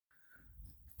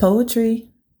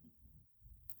Poetry.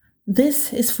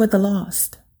 This is for the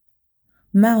lost.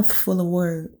 Mouth full of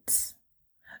words.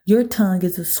 Your tongue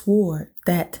is a sword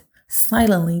that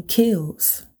silently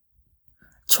kills.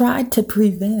 Try to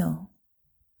prevail.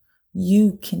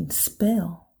 You can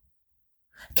spell.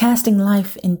 Casting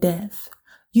life and death.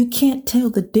 You can't tell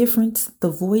the difference,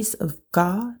 the voice of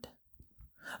God.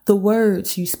 The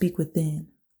words you speak within.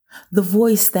 The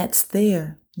voice that's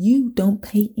there. You don't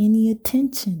pay any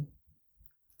attention.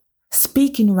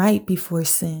 Speaking right before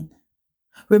sin,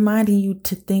 reminding you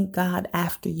to thank God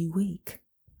after you wake,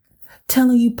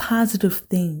 telling you positive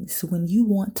things when you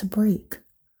want to break,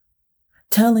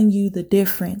 telling you the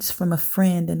difference from a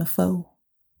friend and a foe.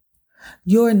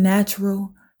 Your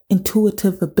natural,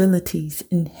 intuitive abilities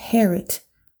inherit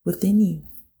within you.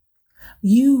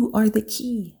 You are the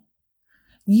key.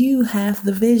 You have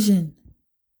the vision.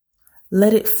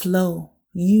 Let it flow.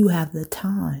 You have the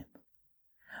time.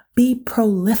 Be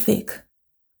prolific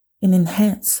and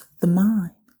enhance the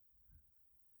mind.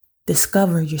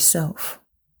 Discover yourself.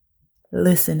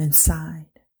 Listen inside.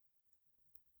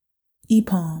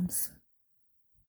 E-palms.